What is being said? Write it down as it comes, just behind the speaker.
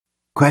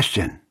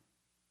Question.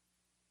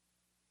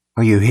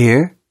 Are you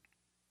here?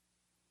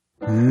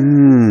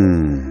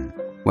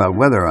 Well,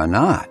 whether or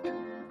not,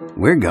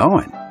 we're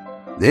going.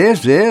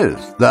 This is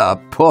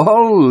the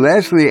Paul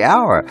Leslie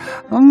Hour.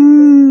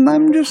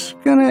 I'm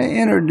just going to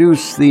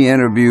introduce the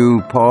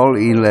interview Paul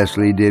E.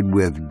 Leslie did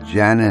with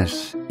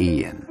Janis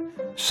Ian,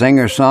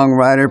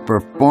 singer-songwriter,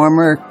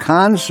 performer,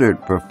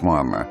 concert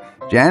performer.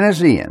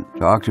 Janis Ian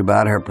talks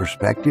about her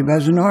perspective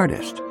as an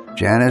artist.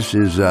 Janis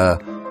is a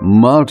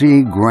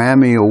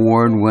multi-Grammy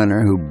Award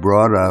winner who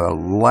brought a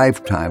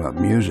lifetime of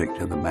music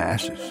to the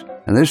masses.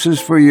 And this is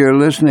for your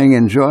listening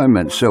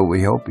enjoyment, so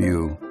we hope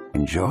you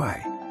enjoy.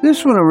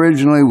 This one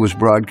originally was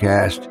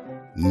broadcast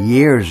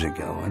years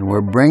ago, and we're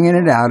bringing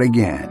it out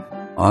again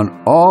on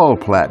all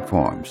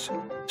platforms.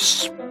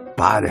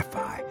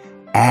 Spotify,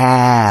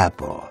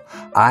 Apple,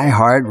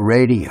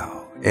 iHeartRadio,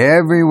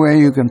 everywhere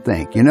you can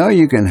think. You know,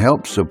 you can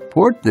help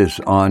support this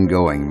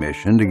ongoing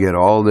mission to get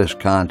all this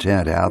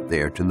content out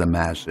there to the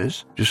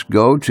masses. Just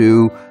go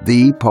to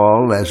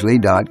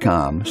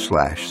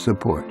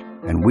thepaulleslie.com/support.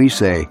 And we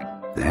say,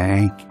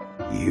 thank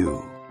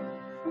you.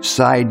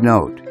 Side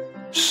note,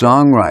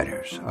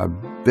 songwriters are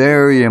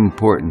very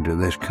important to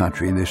this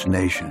country, this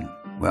nation,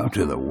 well,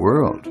 to the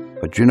world.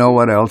 But you know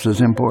what else is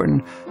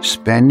important?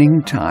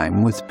 Spending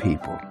time with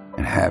people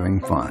and having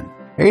fun.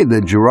 Hey,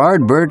 the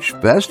Gerard Birch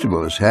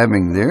Festival is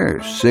having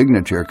their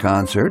signature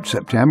concert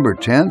September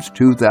 10th,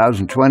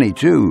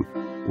 2022.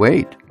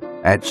 Wait,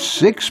 at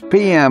 6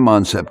 p.m.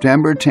 on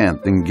September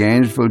 10th in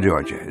Gainesville,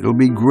 Georgia. It'll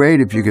be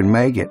great if you can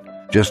make it.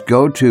 Just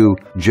go to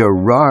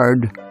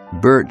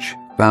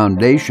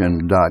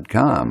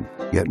GerardBirchFoundation.com.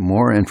 Get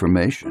more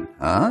information,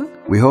 huh?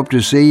 We hope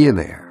to see you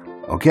there.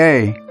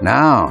 Okay,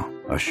 now,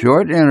 a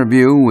short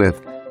interview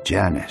with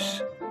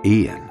Janis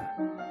Ian,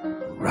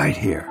 right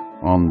here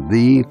on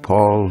the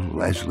Paul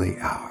Leslie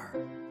Hour.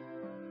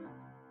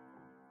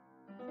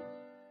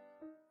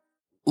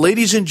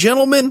 Ladies and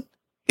gentlemen,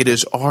 it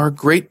is our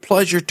great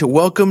pleasure to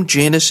welcome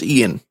Janis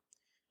Ian.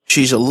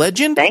 She's a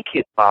legend. Thank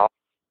you, Paul.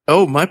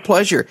 Oh, my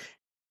pleasure.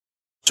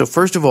 So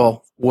first of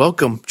all,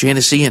 welcome,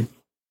 Janis Ian.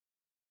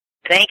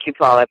 Thank you,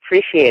 Paul. I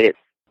appreciate it.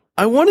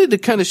 I wanted to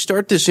kind of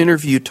start this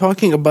interview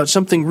talking about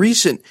something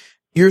recent,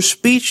 your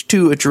speech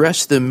to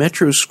address the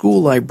Metro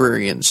School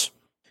librarians.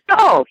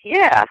 Oh,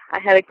 yeah. I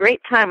had a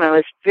great time. I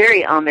was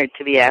very honored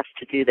to be asked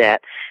to do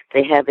that.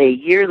 They have a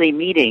yearly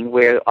meeting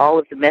where all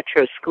of the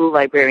Metro School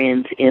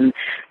librarians in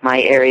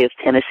my area of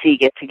Tennessee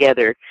get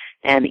together,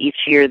 and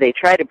each year they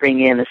try to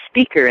bring in a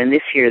speaker, and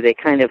this year they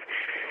kind of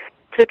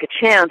took a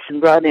chance and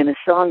brought in a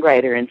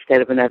songwriter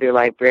instead of another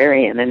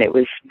librarian, and it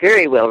was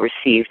very well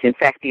received. In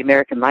fact, the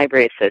American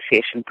Library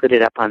Association put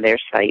it up on their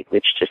site,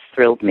 which just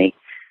thrilled me.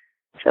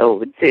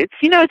 So it's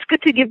it's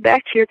good to give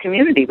back to your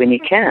community when you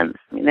can.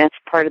 I mean, that's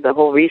part of the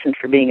whole reason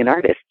for being an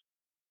artist.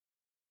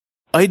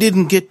 I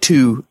didn't get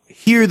to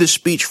hear the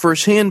speech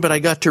firsthand, but I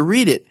got to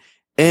read it.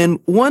 And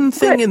one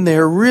thing in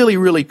there really,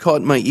 really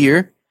caught my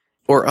ear,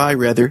 or eye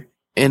rather,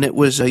 and it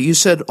was, you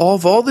said,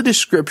 of all the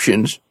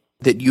descriptions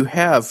that you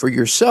have for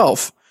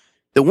yourself,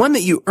 the one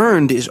that you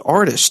earned is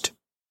artist.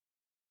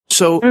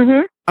 So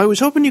I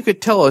was hoping you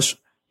could tell us,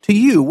 to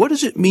you, what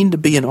does it mean to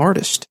be an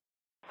artist?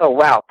 Oh,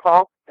 wow,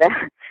 Paul,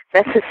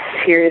 that's a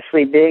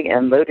seriously big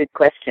and loaded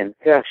question.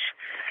 Gosh.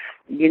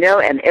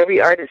 And every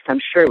artist,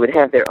 I'm sure, would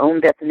have their own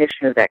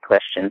definition of that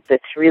question.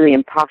 That's really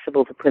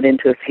impossible to put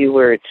into a few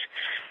words.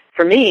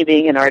 For me,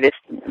 being an artist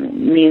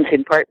means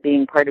in part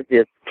being part of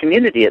the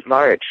community at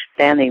large,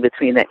 standing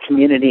between that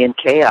community and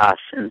chaos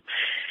and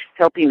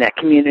helping that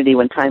community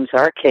when times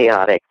are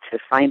chaotic to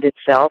find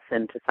itself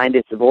and to find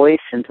its voice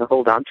and to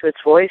hold on to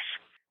its voice.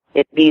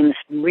 It means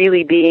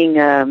really being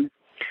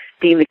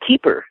the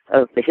keeper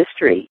of the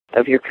history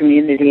of your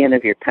community and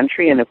of your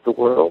country and of the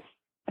world.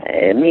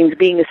 It means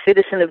being a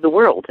citizen of the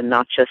world and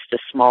not just a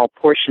small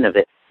portion of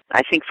it.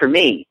 I think for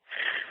me,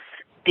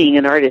 being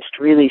an artist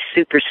really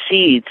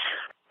supersedes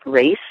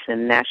race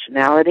and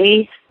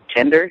nationality,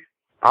 gender,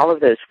 all of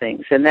those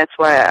things. And that's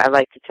why I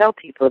like to tell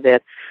people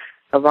that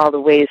of all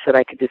the ways that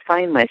I could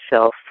define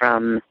myself,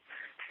 from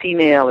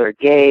female or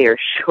gay or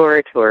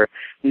short or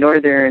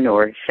northern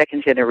or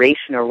second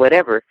generation or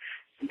whatever,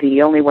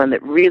 the only one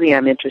that really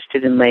I'm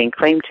interested in laying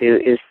claim to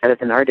is that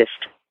of an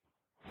artist.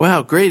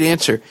 Wow, great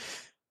answer.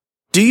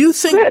 Do you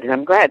think... Good,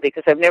 I'm glad,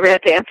 because I've never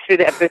had to answer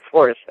that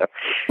before. So.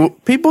 Well,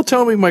 people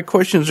tell me my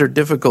questions are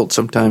difficult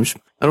sometimes.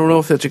 I don't know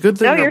if that's a good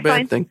thing or a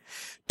bad thing.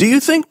 Do you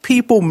think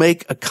people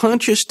make a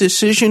conscious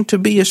decision to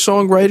be a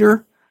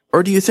songwriter,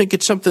 or do you think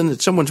it's something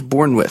that someone's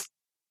born with?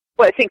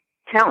 Well, I think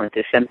talent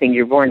is something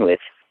you're born with.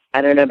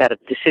 I don't know about a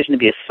decision to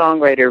be a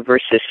songwriter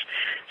versus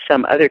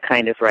some other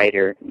kind of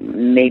writer.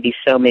 Maybe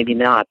so, maybe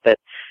not, but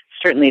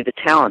certainly the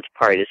talent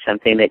part is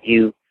something that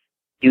you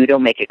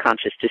don't make a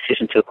conscious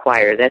decision to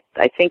acquire. That,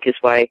 I think, is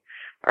why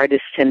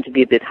artists tend to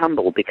be a bit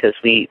humble, because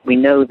we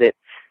know that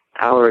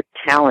our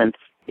talent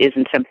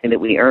isn't something that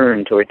we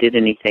earned or did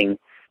anything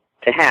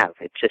to have.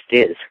 It just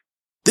is.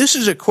 This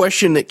is a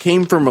question that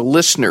came from a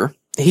listener.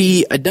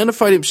 He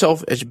identified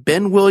himself as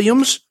Ben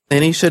Williams,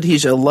 and he said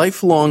he's a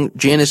lifelong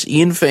Janis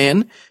Ian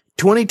fan,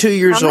 22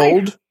 years How nice.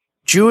 old,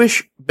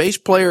 Jewish bass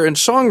player and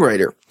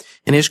songwriter.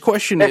 And his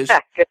question is,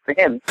 Good for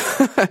him.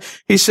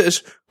 he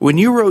says, when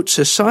you wrote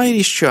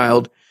Society's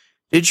Child,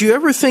 did you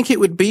ever think it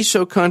would be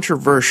so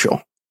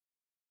controversial?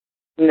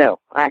 No,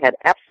 I had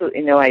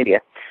absolutely no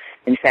idea.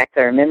 In fact,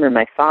 I remember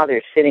my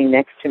father sitting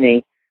next to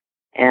me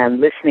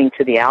and listening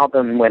to the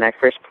album when I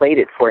first played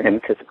it for him,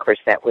 because, of course,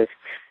 that was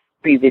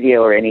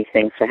pre-video or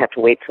anything, so I had to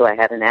wait till I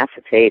had an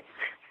acetate.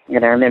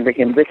 And I remember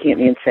him looking at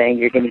me and saying,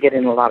 "You're going to get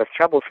in a lot of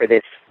trouble for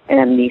this."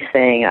 And me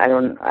saying, I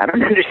don't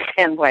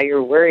understand why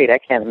you're worried. I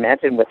can't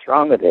imagine what's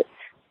wrong with it.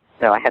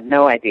 No, I had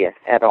no idea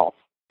at all.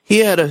 He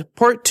had a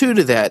part two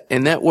to that,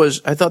 and that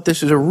was, I thought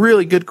this is a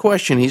really good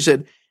question. He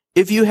said,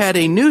 if you had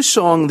a new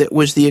song that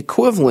was the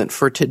equivalent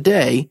for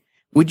today,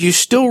 would you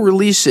still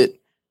release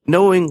it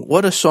knowing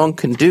what a song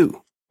can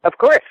do? Of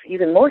course,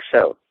 even more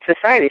so.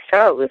 Society's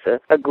Child was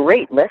a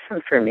great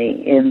lesson for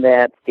me in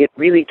that it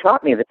really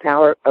taught me the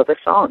power of a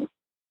song.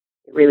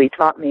 It really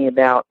taught me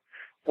about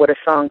what a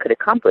song could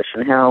accomplish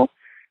and how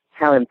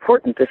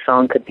important a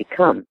song could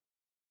become.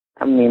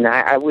 I mean,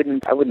 I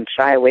wouldn't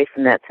shy away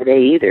from that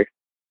today either.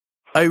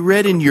 I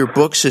read in your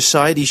book,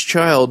 Society's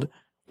Child,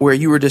 where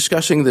you were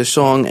discussing the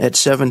song at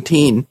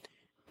 17,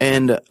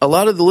 and a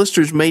lot of the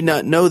listeners may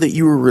not know that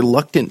you were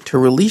reluctant to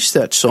release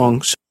that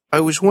song. So I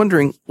was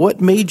wondering, what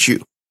made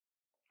you?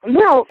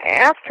 Well,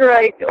 after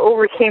I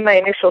overcame my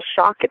initial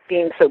shock at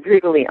being so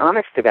brutally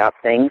honest about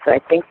things, I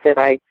think that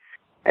I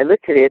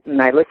looked at it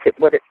and I looked at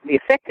the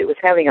effect it was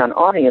having on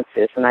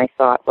audiences, and I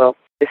thought, well,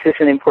 this is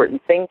an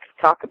important thing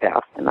to talk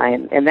about, and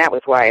that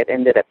was why it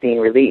ended up being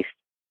released.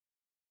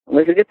 It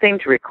was a good thing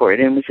to record,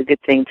 and it was a good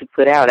thing to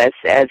put out,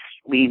 as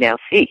we now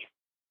see.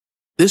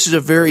 This is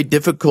a very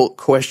difficult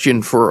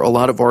question for a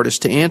lot of artists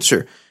to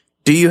answer.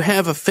 Do you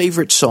have a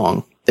favorite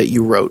song that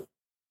you wrote?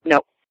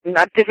 No,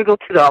 not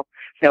difficult at all.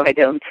 No, I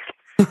don't.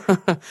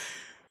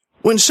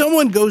 When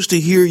someone goes to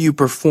hear you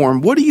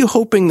perform, what are you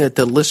hoping that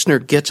the listener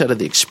gets out of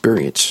the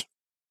experience?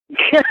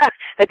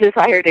 A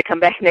desire to come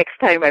back next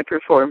time I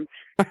perform.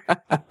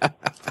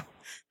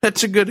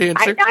 That's a good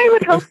answer.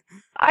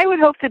 I would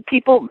hope that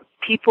people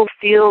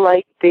feel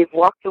like they've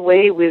walked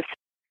away with,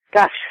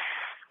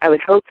 I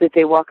would hope that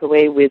they walk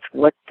away with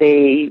what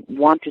they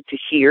wanted to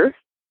hear,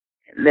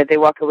 that they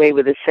walk away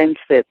with a sense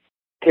that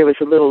there was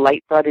a little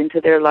light brought into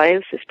their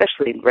lives,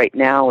 especially right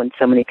now when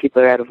so many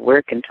people are out of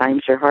work and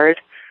times are hard.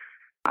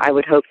 I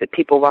would hope that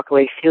people walk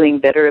away feeling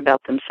better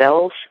about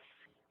themselves,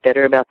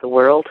 better about the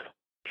world,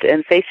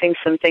 and facing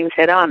some things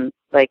head on,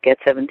 like at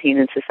 17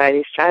 in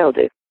Society's Child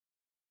did.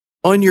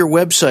 On your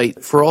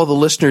website, for all the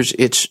listeners,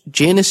 it's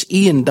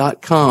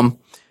janisian.com.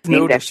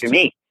 Named after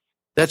me.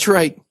 That's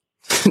right,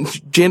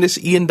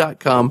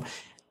 janisian.com.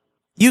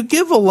 You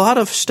give a lot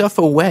of stuff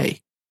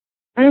away.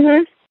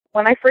 Mm-hmm.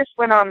 When I first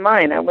went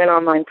online, I went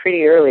online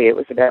pretty early. It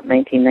was about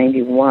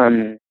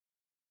 1991,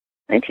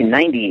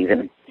 1990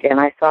 even. And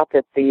I thought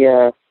that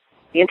the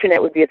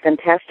Internet would be a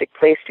fantastic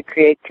place to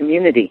create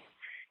community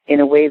in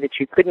a way that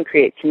you couldn't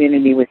create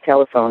community with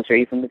telephones or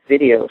even with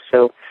video.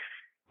 So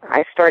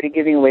I started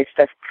giving away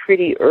stuff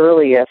pretty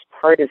early as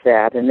part of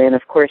that. And then,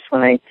 of course,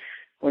 when I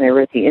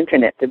wrote the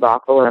Internet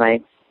debacle and I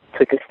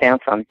took a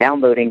stance on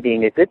downloading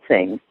being a good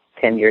thing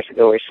 10 years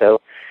ago or so,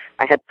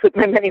 I had put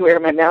my money where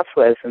my mouth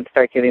was and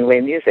start giving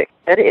away music.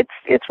 And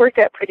it's worked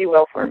out pretty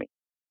well for me.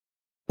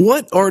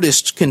 What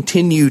artists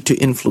continue to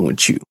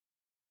influence you?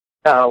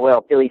 Oh,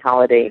 well, Billie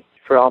Holiday,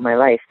 for all my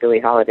life, Billie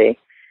Holiday.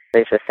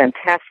 There's a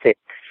fantastic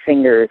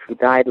singer who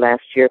died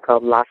last year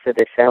called Lhasa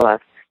de Sela,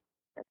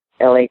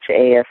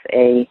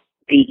 Lhafadesela.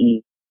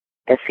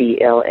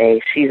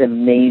 She's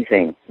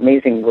amazing,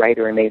 amazing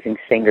writer, amazing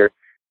singer,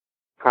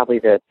 probably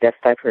the best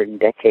I've heard in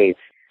decades.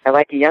 I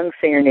like a young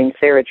singer named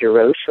Sarah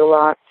Jarosz a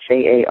lot,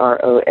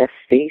 Jarosc.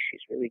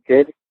 She's really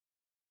good.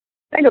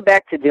 I go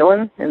back to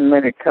Dylan and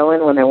Leonard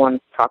Cohen when I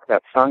want to talk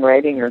about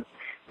songwriting or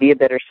be a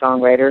better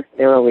songwriter.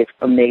 They're always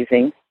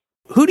amazing.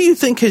 Who do you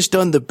think has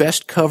done the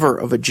best cover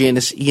of a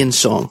Janis Ian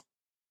song?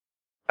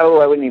 Oh,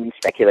 I wouldn't even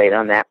speculate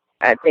on that.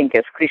 I think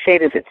as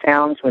cliched as it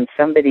sounds, when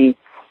somebody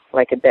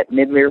like a Bette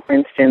Midler, for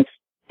instance,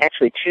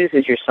 actually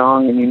chooses your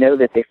song and you know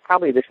that they've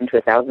probably listened to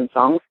 1,000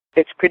 songs,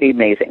 it's pretty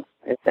amazing.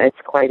 It's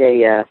quite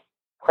a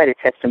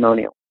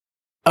testimonial.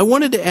 I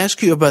wanted to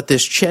ask you about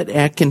this Chet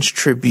Atkins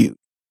tribute.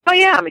 Oh,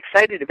 yeah, I'm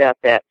excited about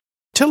that.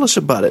 Tell us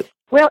about it.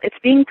 Well, it's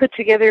being put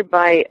together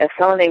by a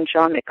fellow named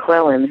John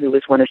McClellan, who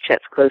was one of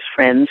Chet's close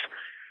friends,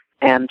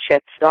 and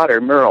Chet's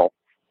daughter, Merle.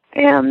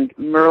 And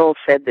Merle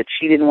said that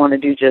she didn't want to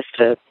do just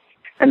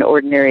an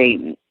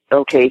ordinary,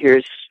 okay,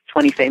 here's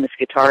 20 famous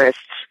guitarists,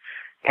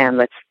 and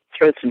let's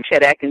throw some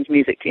Chet Atkins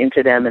music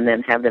into them and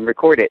then have them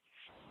record it.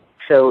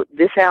 So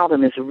this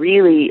album is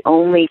really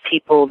only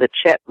people that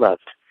Chet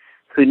loved,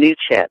 who knew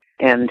Chet,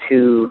 and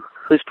whose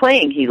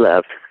playing he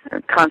loved.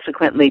 And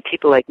consequently,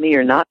 people like me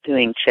are not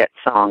doing Chet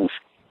songs.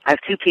 I have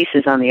two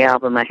pieces on the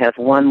album. I have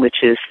one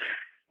which is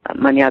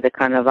Manhã de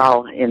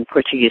Carnaval in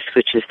Portuguese,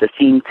 which is the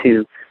theme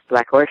to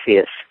Black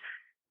Orpheus.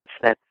 It's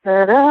that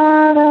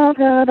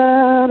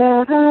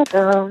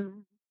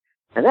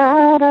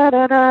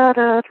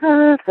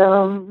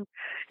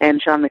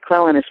and John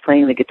McClellan is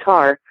playing the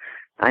guitar.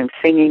 I'm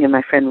singing, and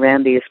my friend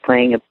Randy is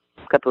playing a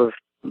couple of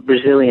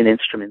Brazilian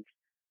instruments.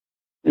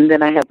 And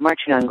then I have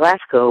Marching on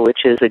Glasgow,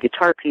 which is a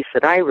guitar piece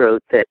that I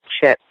wrote that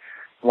Chet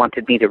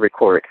wanted me to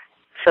record.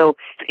 So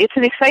it's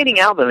an exciting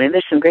album, and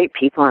there's some great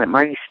people on it.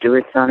 Marty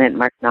Stewart's on it,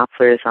 Mark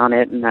Knopfler is on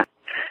it, and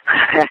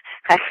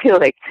I feel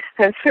like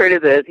I'm sort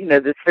of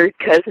the third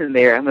cousin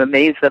there. I'm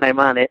amazed that I'm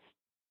on it.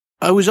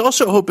 I was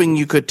also hoping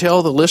you could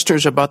tell the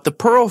listeners about the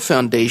Pearl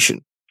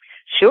Foundation.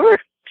 Sure.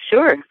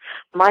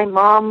 My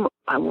mom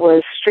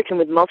was stricken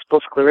with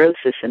multiple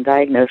sclerosis and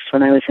diagnosed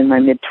when I was in my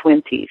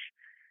mid-20s.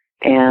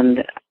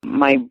 And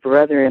my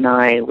brother and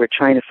I were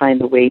trying to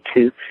find a way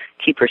to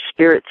keep her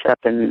spirits up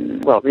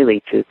and, well,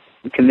 really to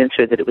convince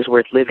her that it was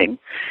worth living.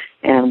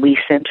 And we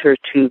sent her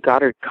to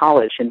Goddard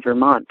College in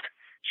Vermont.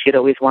 She had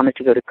always wanted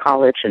to go to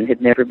college and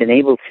had never been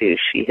able to.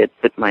 She had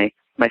put my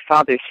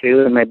father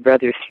through and my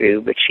brother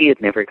through, but she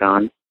had never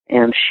gone.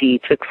 And she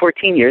took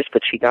 14 years,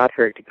 but she got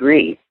her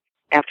degree.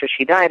 After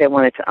she died, I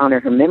wanted to honor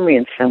her memory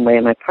in some way,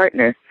 and my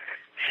partner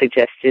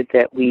suggested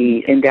that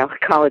we endow a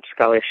college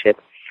scholarship.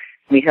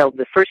 We held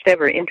the first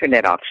ever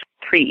internet auction,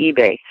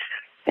 pre-eBay,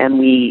 and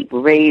we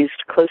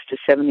raised close to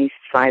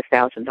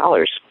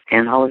 $75,000.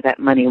 And all of that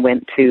money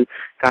went to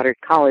Goddard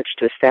College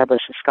to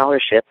establish a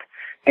scholarship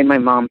in my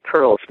mom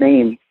Pearl's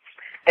name.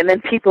 And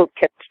then people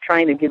kept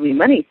trying to give me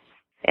money.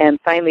 And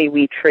finally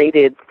we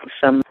traded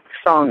some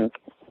song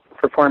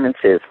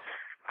performances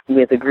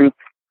with a group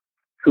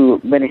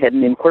who went ahead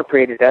and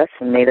incorporated us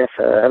and made us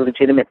a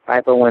legitimate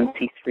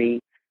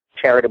 501c3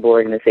 charitable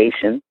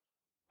organization.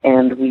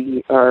 And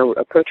we are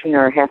approaching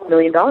our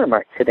 $500,000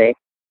 mark today.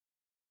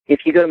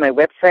 If you go to my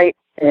website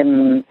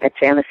at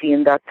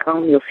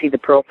janisian.com, you'll see the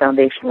Pearl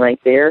Foundation right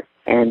there,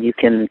 and you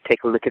can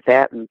take a look at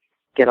that and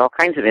get all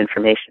kinds of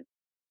information.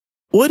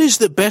 What is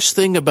the best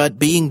thing about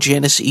being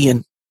Janis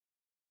Ian?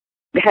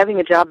 Having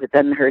a job that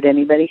doesn't hurt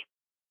anybody.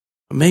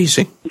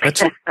 Amazing.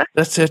 That's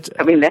it.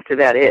 I mean, that's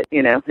about it.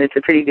 It's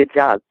a pretty good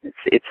job.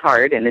 It's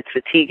hard and it's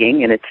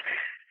fatiguing and it's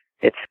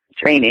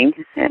draining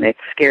and it's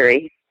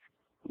scary,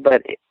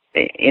 but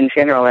in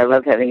general, I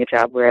love having a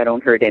job where I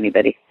don't hurt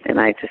anybody, and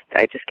I just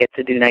get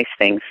to do nice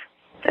things.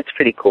 That's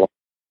pretty cool.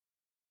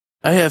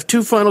 I have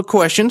two final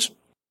questions.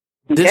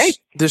 Okay.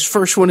 This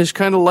first one is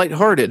kind of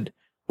lighthearted.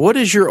 What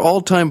is your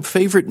all-time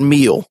favorite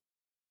meal?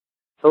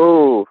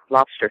 Oh,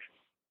 lobster,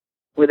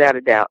 without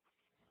a doubt.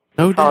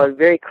 No doubt. Followed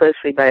very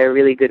closely by a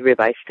really good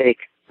ribeye steak,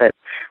 but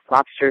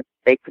lobster,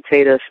 baked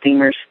potatoes,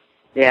 steamers,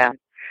 yeah,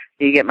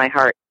 you get my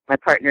heart. My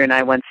partner and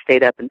I once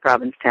stayed up in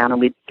Provincetown,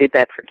 and we did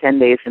that for 10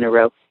 days in a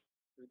row.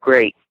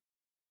 Great.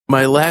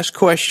 My last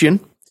question.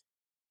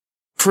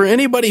 For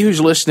anybody who's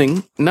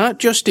listening, not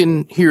just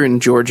here in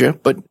Georgia,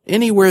 but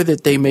anywhere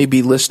that they may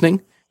be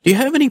listening, do you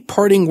have any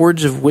parting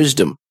words of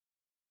wisdom?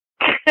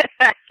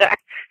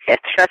 Yeah,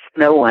 trust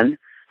no one.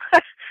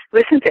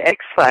 Listen to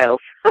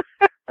X-Files.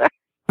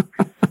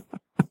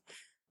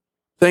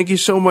 Thank you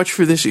so much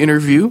for this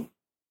interview.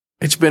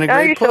 It's been a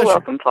great pleasure. You're so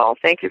welcome, Paul.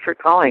 Thank you for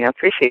calling. I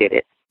appreciate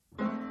it.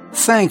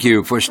 Thank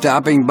you for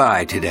stopping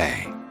by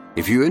today.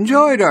 If you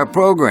enjoyed our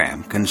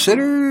program,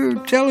 consider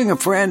telling a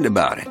friend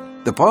about it.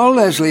 The Paul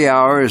Leslie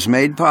Hour is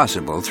made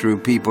possible through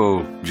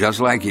people just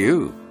like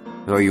you.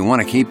 So you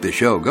want to keep the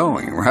show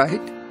going, right?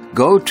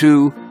 Go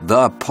to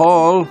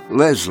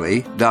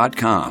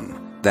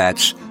thepaulleslie.com.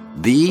 That's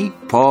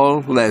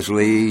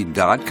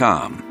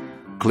thepaulleslie.com.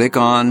 Click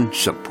on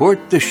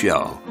Support the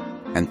Show.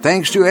 And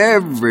thanks to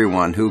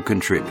everyone who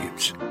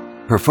contributes.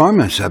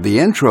 Performance of the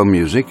intro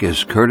music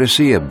is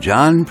courtesy of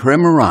John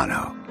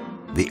Primorano,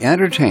 The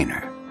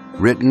Entertainer,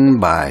 written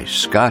by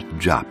Scott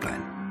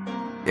Joplin.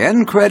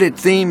 End credit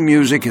theme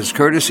music is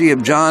courtesy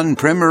of John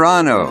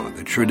Primorano,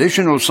 the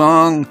traditional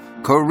song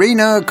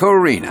Corina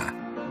Corina.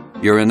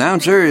 Your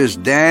announcer is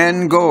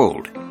Dan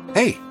Gold.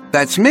 Hey,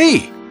 that's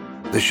me.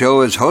 The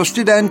show is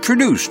hosted and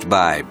produced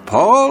by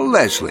Paul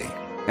Leslie.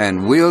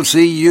 And we'll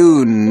see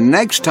you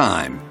next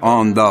time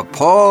on the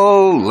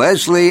Paul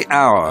Leslie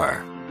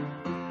Hour.